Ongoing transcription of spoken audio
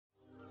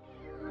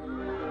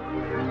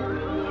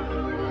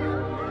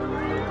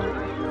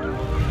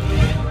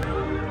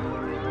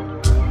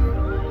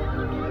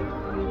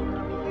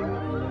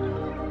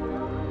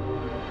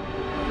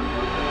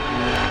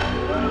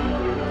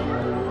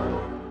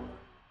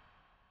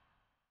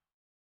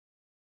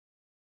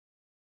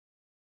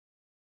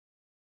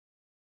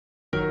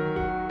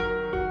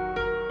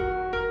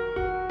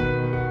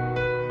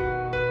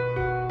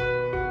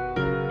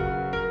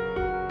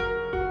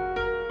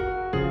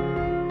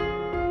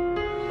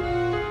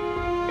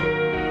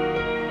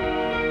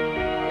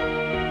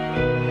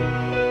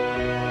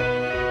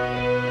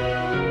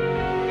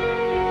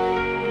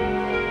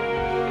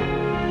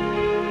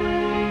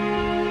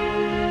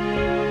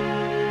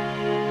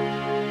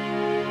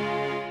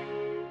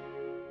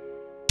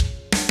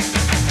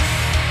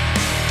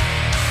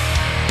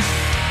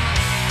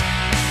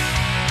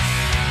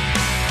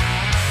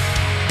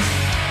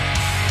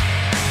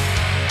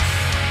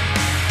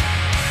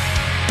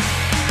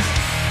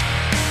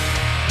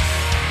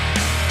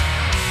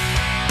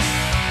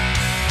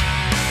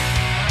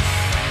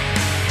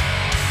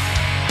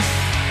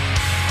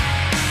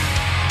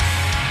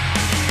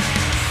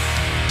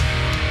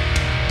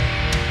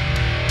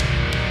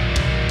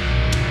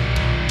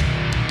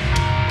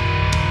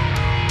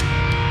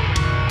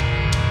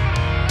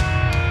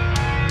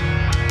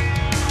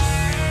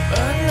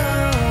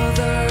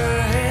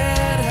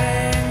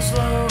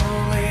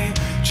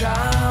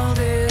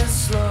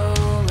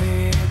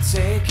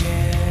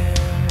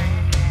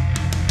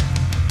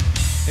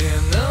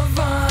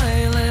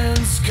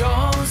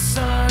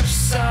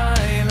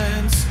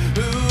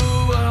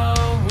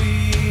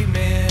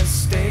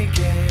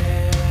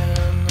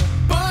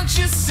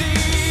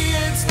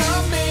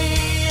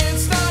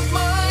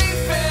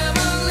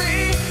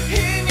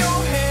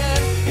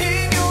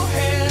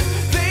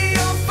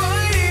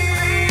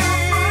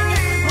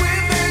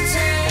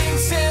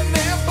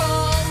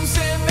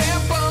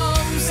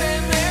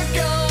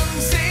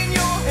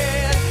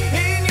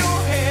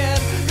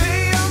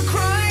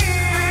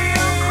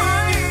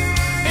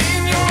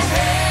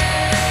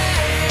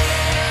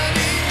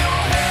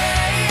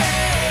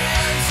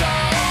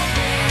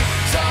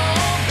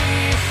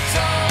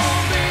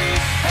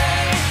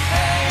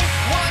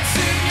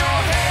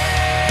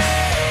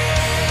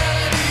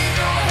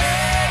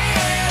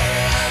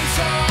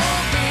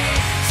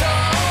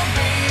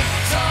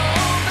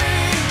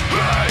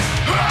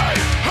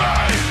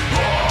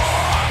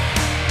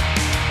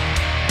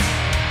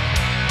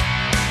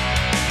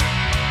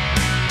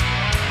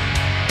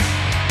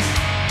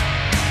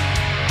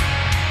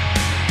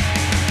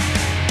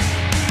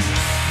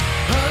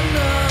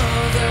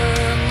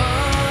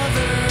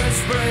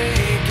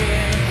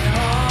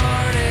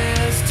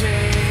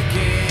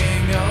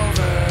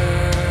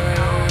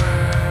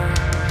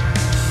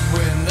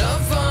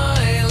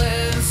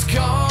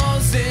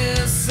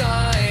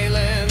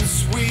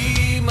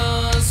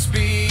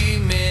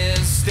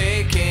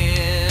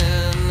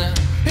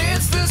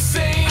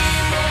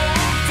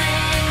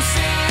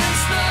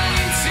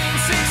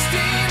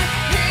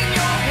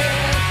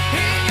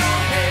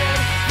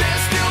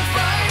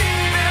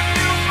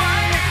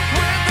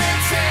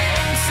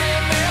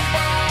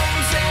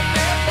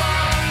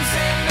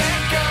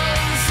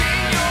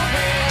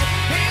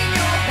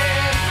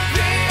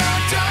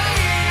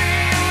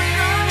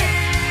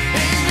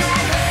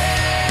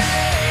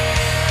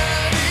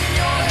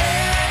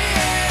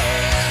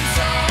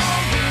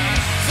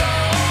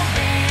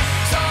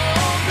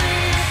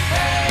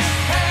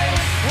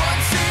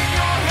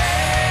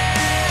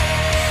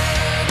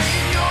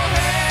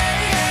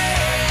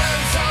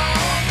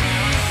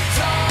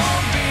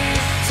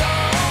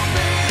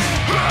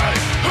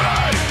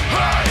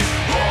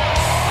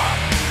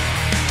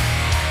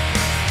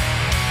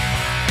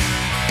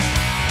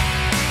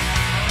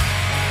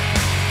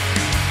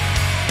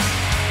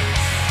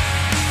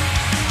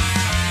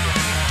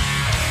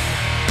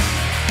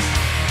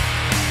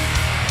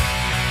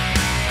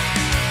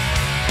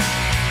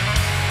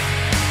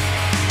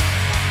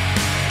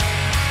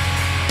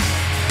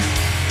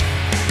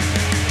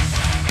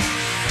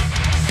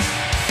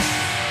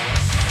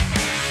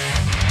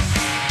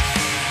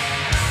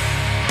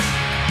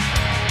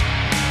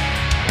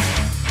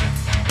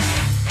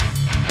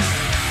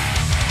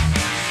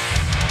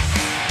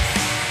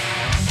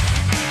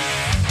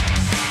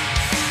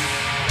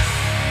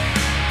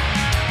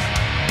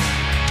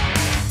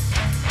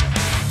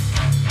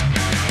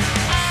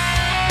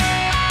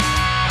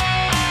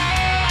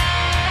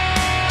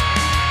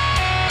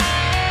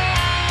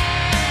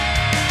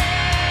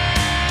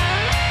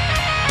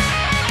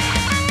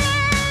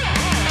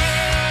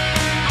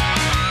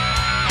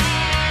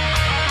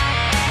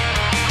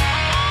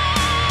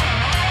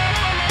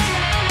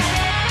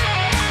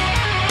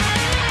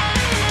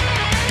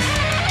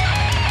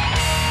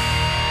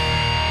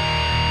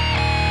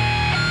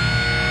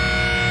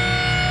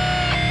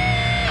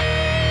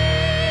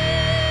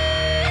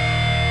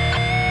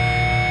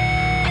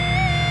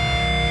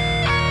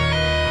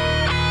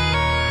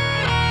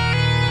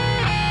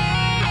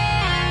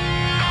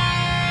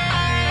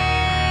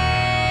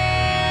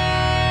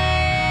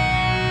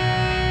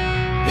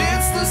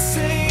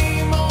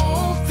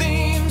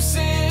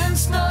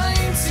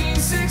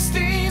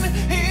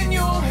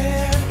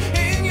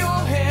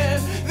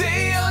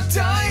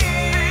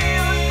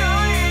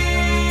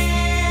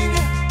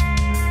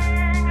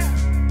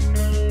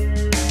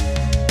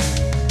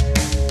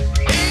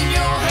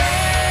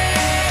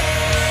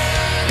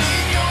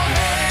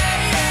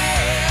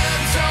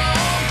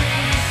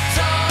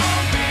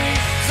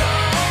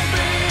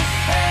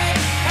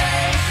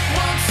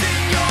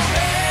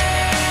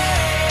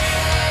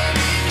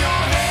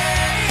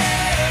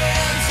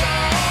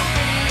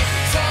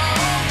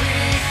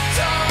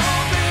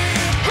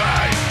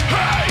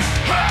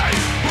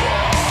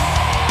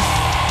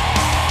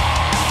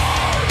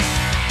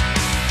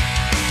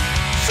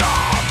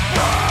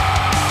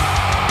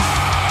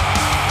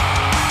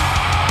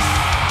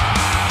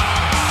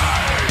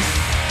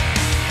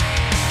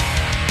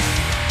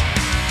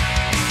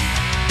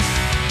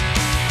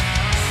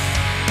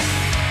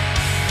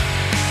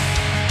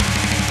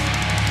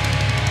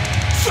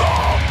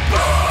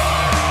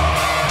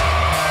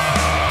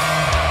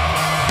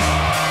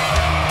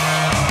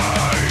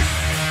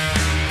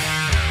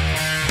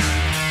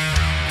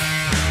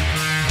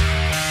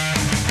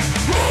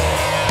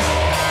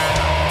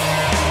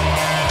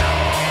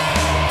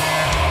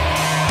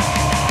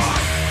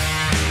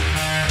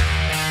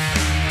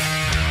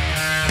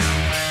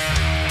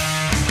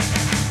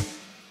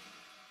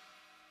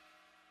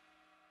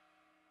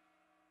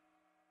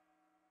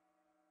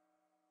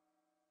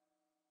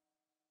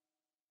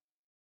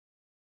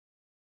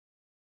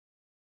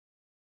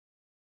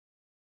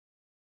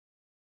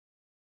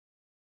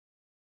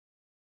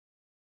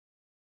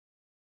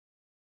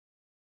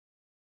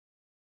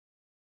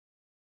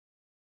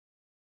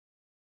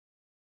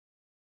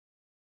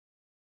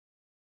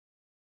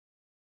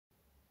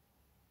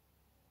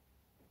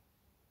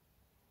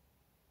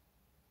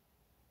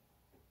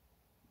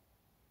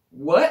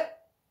What?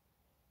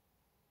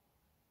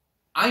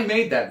 I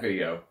made that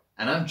video,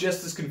 and I'm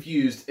just as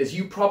confused as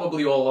you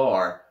probably all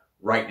are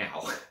right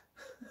now.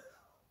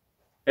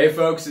 Hey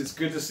folks, it's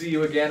good to see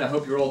you again. I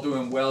hope you're all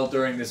doing well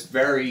during this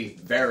very,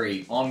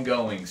 very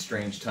ongoing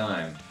strange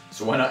time.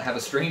 So why not have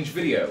a strange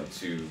video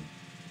to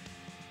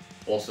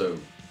also...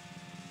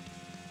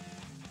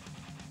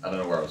 I don't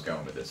know where I was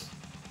going with this.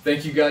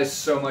 Thank you guys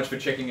so much for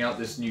checking out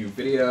this new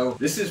video.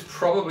 This is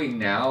probably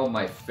now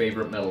my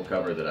favorite metal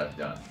cover that I've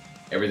done.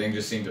 Everything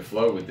just seemed to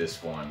flow with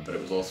this one, but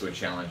it was also a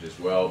challenge as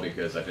well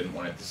because I didn't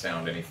want it to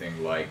sound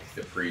anything like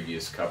the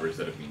previous covers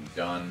that have been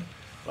done,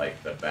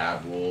 like the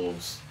Bad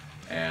Wolves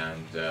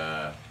and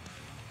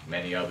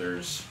many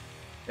others.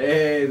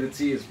 Hey, the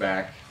tea is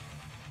back.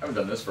 I haven't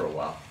done this for a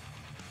while.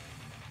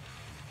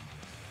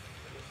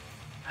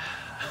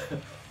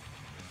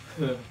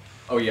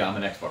 Oh yeah, I'm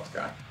an Xbox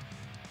guy.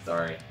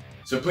 Sorry.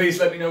 So please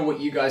let me know what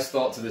you guys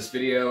thought to this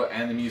video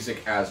and the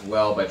music as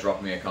well by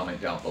dropping me a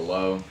comment down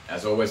below.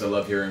 As always, I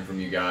love hearing from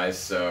you guys,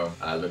 so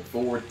I look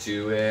forward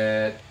to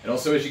it. And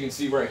also, as you can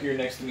see right here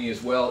next to me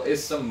as well,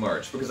 is some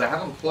merch, because I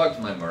haven't plugged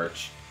my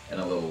merch in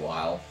a little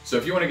while. So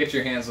if you want to get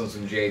your hands on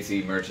some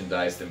JT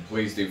merchandise, then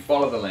please do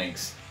follow the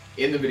links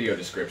in the video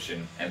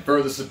description and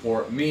further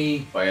support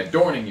me by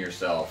adorning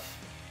yourself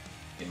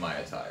in my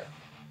attire.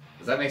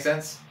 Does that make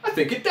sense? I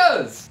think it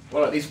does!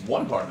 Well, at least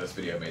one part of this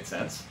video made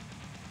sense.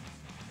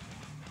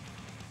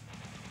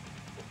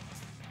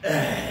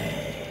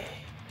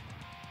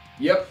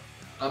 Yep,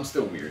 I'm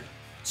still weird.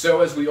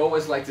 So as we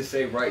always like to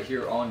say right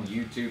here on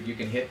YouTube, you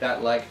can hit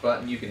that like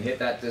button, you can hit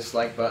that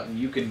dislike button,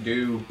 you can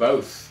do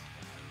both,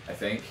 I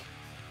think.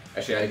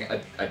 Actually,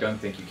 I don't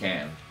think you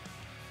can.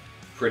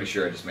 Pretty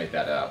sure I just made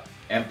that up.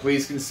 And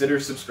please consider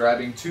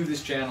subscribing to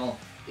this channel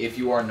if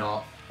you are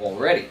not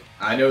already.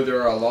 I know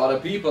there are a lot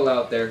of people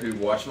out there who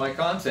watch my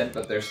content,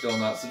 but they're still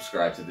not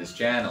subscribed to this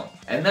channel.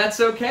 And that's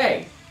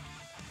okay.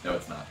 No,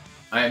 it's not.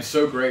 I am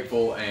so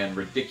grateful and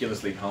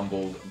ridiculously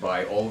humbled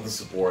by all of the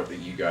support that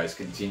you guys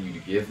continue to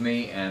give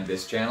me and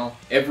this channel.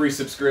 Every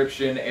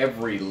subscription,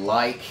 every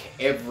like,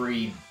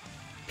 every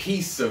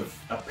piece of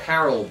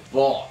apparel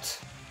bought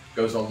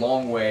goes a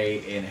long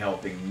way in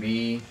helping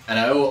me, and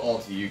I owe it all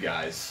to you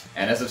guys.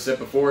 And as I've said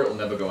before, it will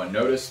never go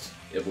unnoticed.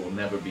 It will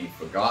never be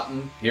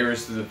forgotten. Here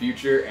is to the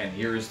future, and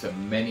here is to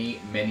many,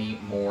 many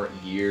more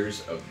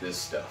years of this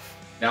stuff.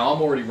 Now,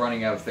 I'm already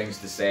running out of things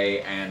to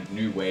say and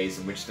new ways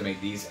in which to make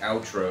these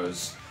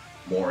outros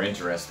more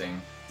interesting.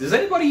 Does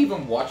anybody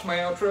even watch my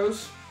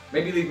outros?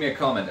 Maybe leave me a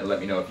comment and let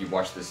me know if you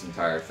watched this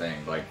entire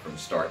thing, like from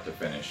start to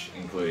finish,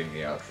 including the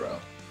outro.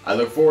 I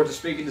look forward to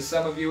speaking to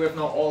some of you, if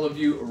not all of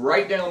you,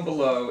 right down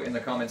below in the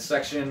comments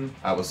section.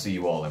 I will see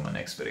you all in my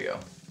next video.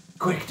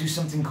 Quick, do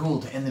something cool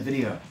to end the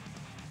video.